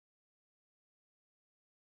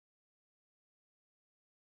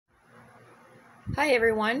Hi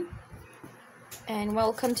everyone, and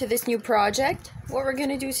welcome to this new project. What we're going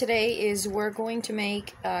to do today is we're going to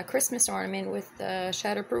make a Christmas ornament with a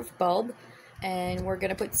shatterproof bulb, and we're going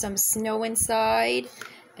to put some snow inside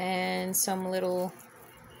and some little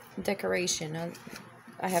decoration.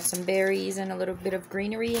 I have some berries and a little bit of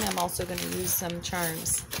greenery, and I'm also going to use some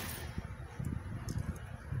charms.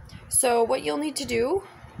 So what you'll need to do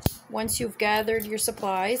once you've gathered your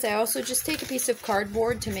supplies, I also just take a piece of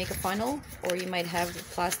cardboard to make a funnel, or you might have a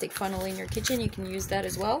plastic funnel in your kitchen. You can use that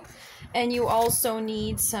as well. And you also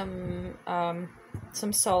need some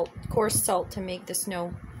salt, coarse salt, to make the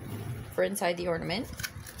snow for inside the ornament.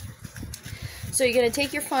 So you're going to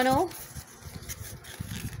take your funnel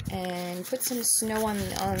and put some snow on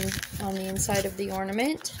the inside of the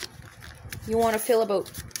ornament. You want to fill about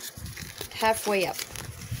halfway up.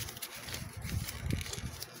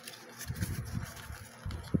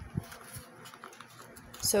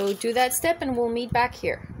 So do that step and we'll meet back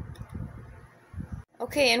here.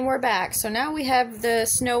 Okay, and we're back. So now we have the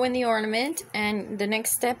snow in the ornament, and the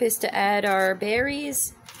next step is to add our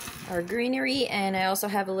berries, our greenery, and I also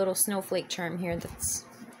have a little snowflake charm here that's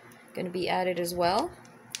going to be added as well.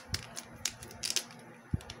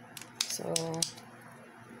 So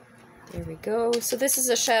there we go. So this is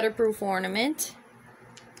a shatterproof ornament.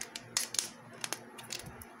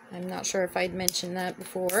 I'm not sure if I'd mentioned that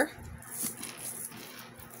before.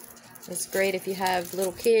 It's great if you have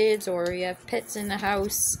little kids or you have pets in the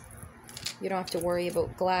house. You don't have to worry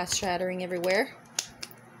about glass shattering everywhere.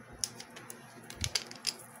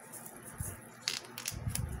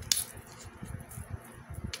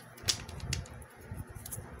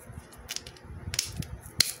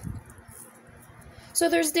 So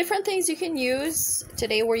there's different things you can use.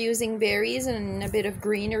 Today we're using berries and a bit of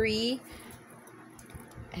greenery.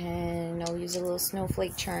 And I'll use a little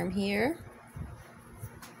snowflake charm here.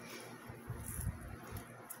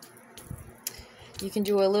 You can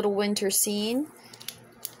do a little winter scene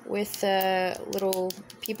with little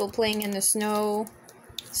people playing in the snow,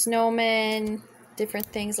 snowmen, different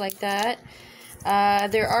things like that.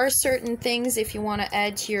 There are certain things, if you want to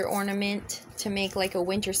add to your ornament to make like a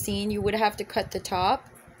winter scene, you would have to cut the top.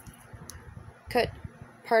 Cut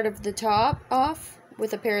part of the top off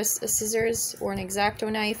with a pair of scissors or an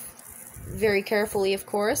X-Acto knife, very carefully of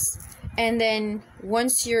course. And then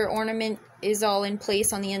once your ornament is all in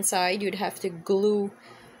place on the inside, you'd have to glue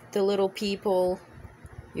the little people,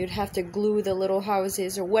 you'd have to glue the little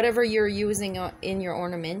houses or whatever you're using in your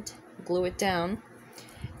ornament, glue it down.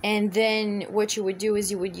 And then what you would do is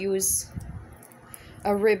you would use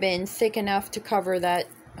a ribbon thick enough to cover that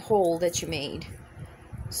hole that you made.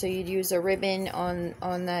 So you'd use a ribbon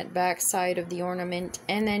on that back side of the ornament,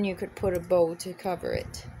 and then you could put a bow to cover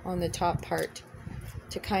it on the top part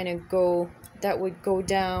to kind of go, that would go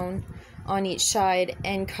down on each side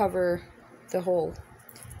and cover the hole.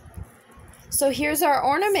 So here's our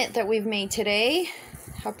ornament that we've made today.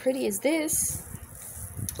 How pretty is this?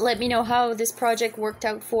 Let me know how this project worked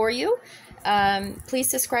out for you.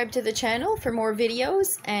 Please subscribe to the channel for more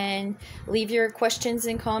videos, and leave your questions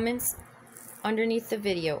and comments underneath the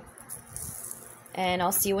video. And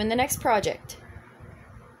I'll see you in the next project.